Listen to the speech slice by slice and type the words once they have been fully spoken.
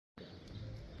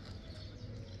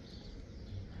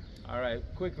All right,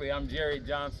 quickly, I'm Jerry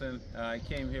Johnson. I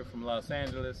came here from Los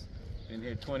Angeles, been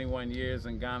here 21 years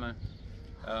in Ghana.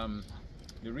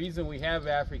 The reason we have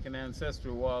African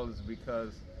Ancestral Wall is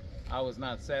because I was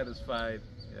not satisfied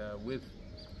with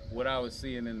what I was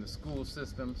seeing in the school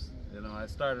systems. You know, I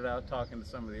started out talking to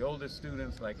some of the older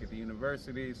students, like at the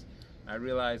universities. I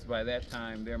realized by that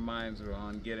time their minds were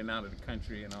on getting out of the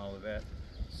country and all of that.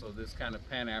 So this kind of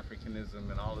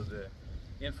Pan-Africanism and all of the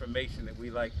information that we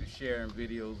like to share in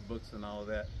videos, books, and all of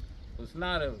that was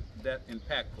not that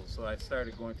impactful. So I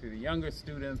started going to the younger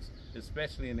students,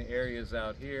 especially in the areas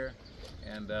out here,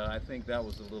 and I think that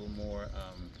was a little more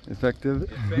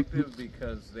effective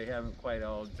because they haven't quite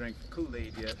all drank the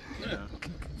Kool-Aid yet, you know.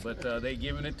 But they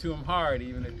giving it to them hard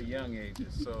even at the young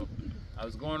ages. So I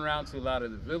was going around to a lot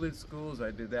of the village schools. I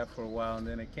did that for a while, and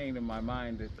then it came to my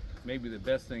mind that maybe the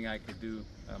best thing I could do,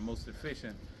 most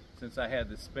efficient, since I had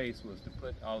the space, was to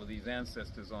put all of these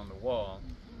ancestors on the wall,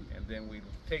 and then we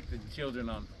take the children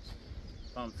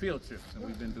on field trips, and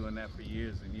we've been doing that for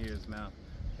years and years now.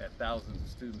 Had thousands of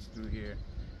students through here,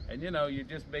 and you know, you're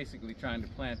just basically trying to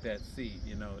plant that seed,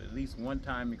 you know, at least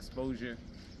one-time exposure,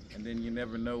 and then you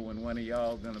never know when one of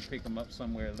y'all gonna pick them up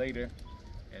somewhere later,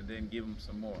 and then give them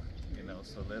some more, you know.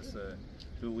 So let's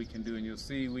do what we can do, and you'll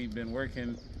see we've been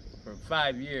working for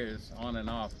 5 years on and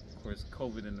off. Of course,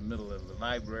 COVID in the middle of the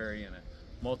library and a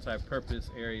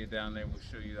multi-purpose area down there. We'll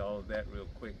show you all of that real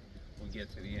quick when we get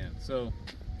to the end. So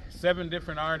 7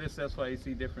 different artists, that's why you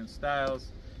see different styles,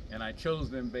 and I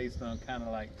chose them based on kind of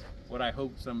like what I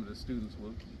hope some of the students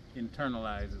will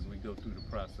internalize as we go through the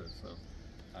process. So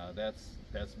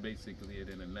that's basically it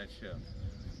in a nutshell.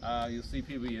 You'll see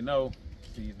people you know,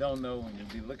 so you don't know, and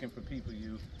you'll be looking for people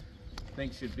you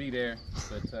think should be there,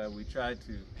 but we try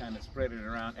to kind of spread it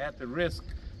around at the risk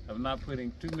of not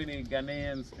putting too many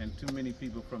Ghanaians and too many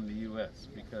people from the U.S.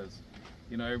 because,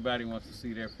 you know, everybody wants to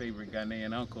see their favorite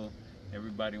Ghanaian uncle.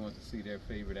 Everybody wants to see their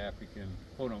favorite African,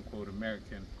 quote-unquote,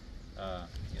 American,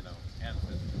 you know,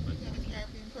 ancestor. But you got an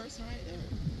African person right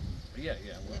there.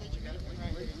 Yeah. Well,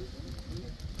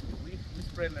 we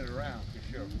spreading it around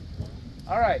for sure.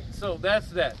 All right, so that's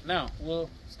that. Now we'll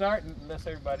start, unless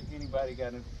anybody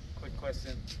got a quick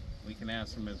question, we can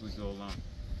answer them as we go along.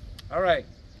 All right.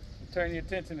 Turn your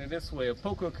attention to this way.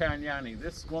 Apoko Kanyani.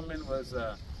 This woman was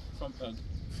from a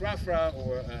Frafra,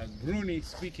 or a Gruni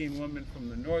speaking woman from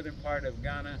the northern part of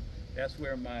Ghana. That's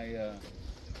where my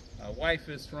wife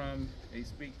is from. They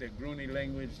speak the Gruni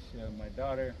language. My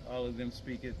daughter, all of them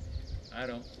speak it. I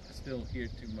don't still hear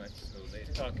too much, so they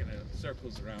talk in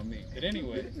circles around me. But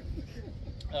anyway,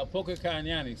 Apoko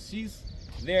Kanyani, she's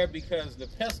there because the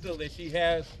pestle that she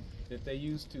has that they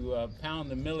use to pound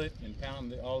the millet and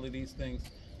pound all of these things,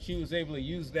 she was able to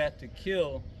use that to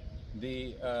kill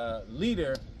the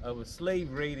leader of a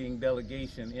slave raiding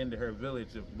delegation into her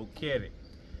village of Bukere.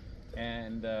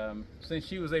 And since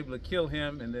she was able to kill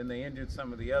him, and then they injured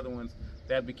some of the other ones,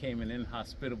 that became an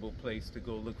inhospitable place to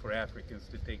go look for Africans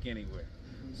to take anywhere.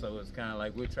 So it's kind of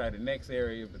like, we'll try the next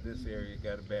area, but this area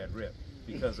got a bad rep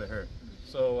because of her.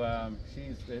 So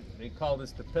they call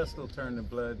this the pestle turned to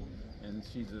blood, and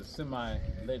she's a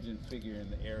semi-legend figure in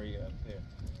the area up there.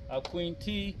 Queen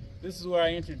T, this is where I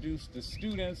introduced the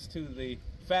students to the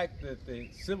fact that the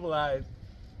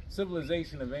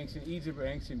civilization of ancient Egypt or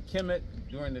ancient Kemet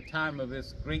during the time of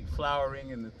its great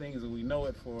flowering and the things that we know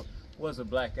it for was a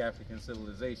black African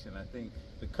civilization. I think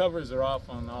the covers are off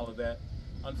on all of that.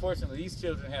 Unfortunately, these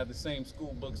children have the same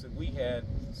school books that we had,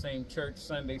 same church,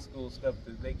 Sunday school stuff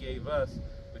that they gave us,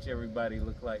 which everybody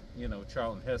looked like, you know,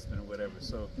 Charlton Heston or whatever.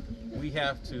 So we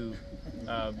have to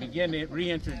begin to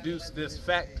reintroduce this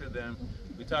fact to them.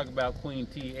 We talk about Queen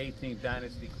T, 18th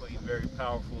dynasty queen, very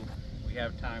powerful. We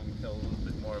have time, we tell a little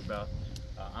bit more about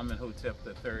Amenhotep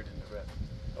III and the rest.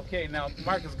 Okay, now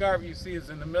Marcus Garvey, you see, is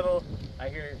in the middle. I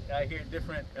hear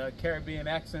different Caribbean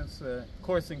accents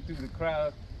coursing through the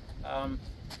crowd.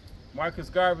 Marcus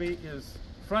Garvey is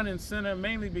front and center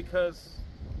mainly because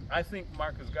I think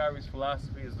Marcus Garvey's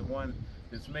philosophy is the one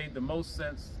that's made the most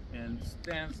sense and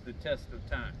stands the test of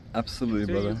time. Absolutely,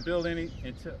 until brother. You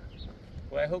build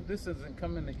well, I hope this doesn't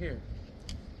come into here.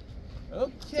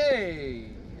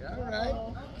 Okay, all right.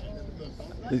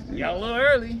 Y'all a little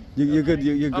early. You're good.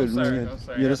 You're good. I'm sorry. Man. I'm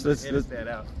sorry. Yeah, let's let's that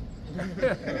out.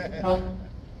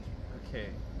 Okay.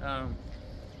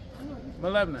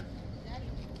 Malevna.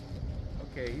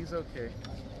 Okay, he's okay.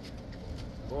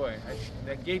 Boy,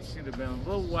 that gate should have been a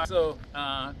little wide. So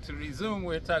to resume,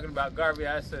 we're talking about Garvey.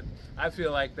 I said I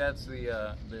feel like that's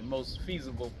the most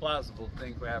feasible, plausible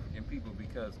thing for African people,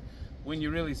 because when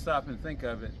you really stop and think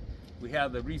of it, we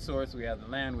have the resource, we have the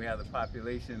land, we have the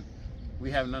population. We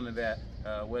have none of that.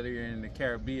 Whether you're in the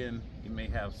Caribbean, you may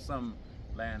have some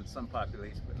land, some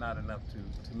population, but not enough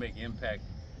to make impact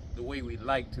the way we'd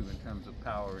like to in terms of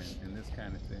power and this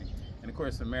kind of thing. And of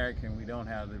course, American, we don't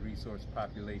have the resource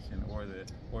population or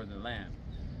the land.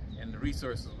 And the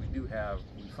resources we do have,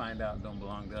 we find out don't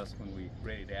belong to us when we're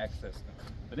ready to access them.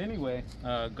 But anyway,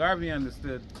 Garvey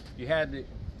understood you had to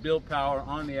build power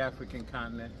on the African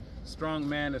continent. Strong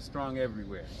man is strong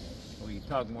everywhere. We can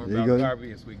talk more about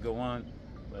Garvey as we go on.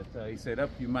 But he said, up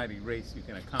you mighty race, you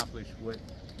can accomplish what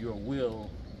your will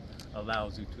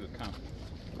allows you to accomplish.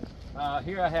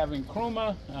 Here I have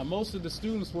Nkrumah. Most of the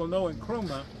students will know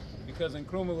Nkrumah because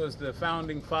Nkrumah was the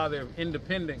founding father of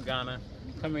independent Ghana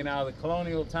coming out of the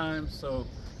colonial times. So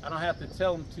I don't have to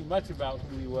tell them too much about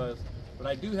who he was, but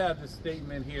I do have this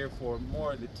statement here for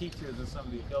more of the teachers and some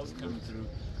of the adults coming through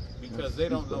because they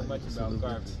don't know much about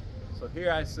Garvey. So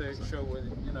here I show what,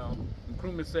 you know,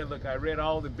 Nkrumah said, look, I read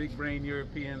all the big brain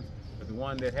Europeans, but the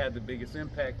one that had the biggest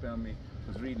impact on me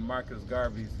was reading Marcus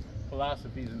Garvey's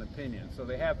philosophies and opinions. So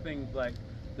they have things like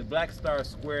the Black Star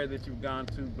Square that you've gone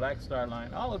to, Black Star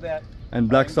Line, all of that. And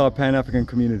Black Star Pan-African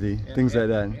Community, things like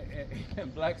that.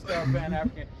 And Black Star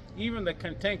Pan-African, even the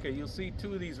Kantenka, you'll see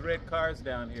two of these red cars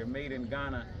down here made in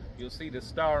Ghana. You'll see the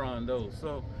star on those.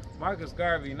 So Marcus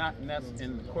Garvey, and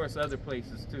of course other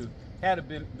places too, had a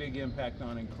big impact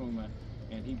on Nkrumah,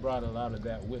 and he brought a lot of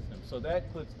that with him. So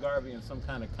that puts Garvey in some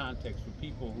kind of context for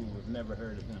people who have never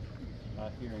heard of him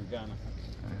here in Ghana.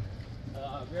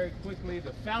 Very quickly,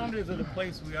 the founders of the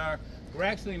place we're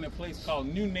actually in a place called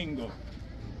New Ningo.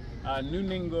 New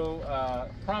Ningo,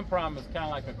 Prampram is kind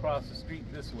of like across the street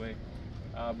this way,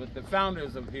 but the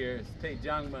founders of here is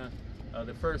Tyehimba.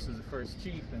 The first is the first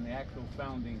chief, and the actual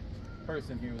founding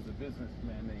person here was a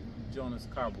businessman named Jonas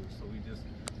Carbo. So we just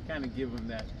kind of give him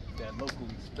that local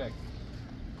respect.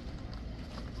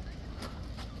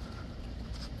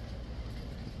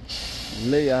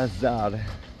 Gyaahadze.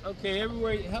 Okay,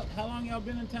 everywhere. How long y'all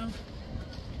been in town?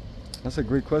 That's a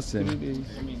great question. 2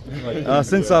 days.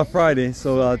 Since Friday,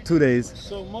 so 2 days.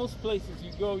 So most places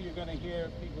you go, you're going to hear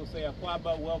people say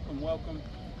 "Akwaba, welcome, welcome."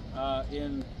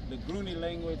 In the Gruni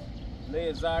language,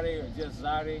 Leazare or just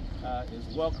Zare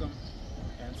is welcome,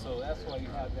 and so that's why you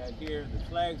have that here. The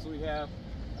flags we have,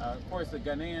 of course, the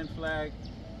Ghanaian flag.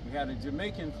 We have a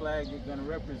Jamaican flag you're going to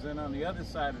represent on the other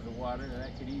side of the water.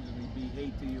 That could easily be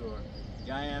Haiti or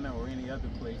Guyana or any other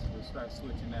place. We'll start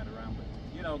switching that around. But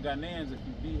you know, Ghanaians, if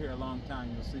you be here a long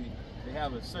time, you'll see they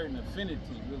have a certain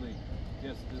affinity, really,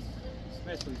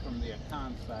 especially from the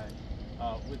Akan side,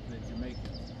 with the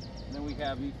Jamaicans. And then we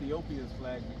have Ethiopia's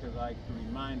flag because I like to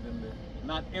remind them that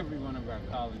not every one of our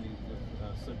colonies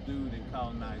was subdued and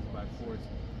colonized by force.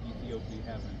 Ethiopia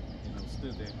having,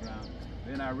 stood their ground.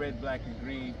 Then our red, black, and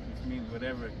green, which means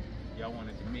whatever y'all want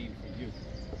it to mean for you.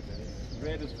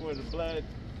 Red is for the blood,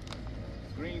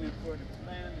 green is for the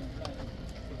land, and black is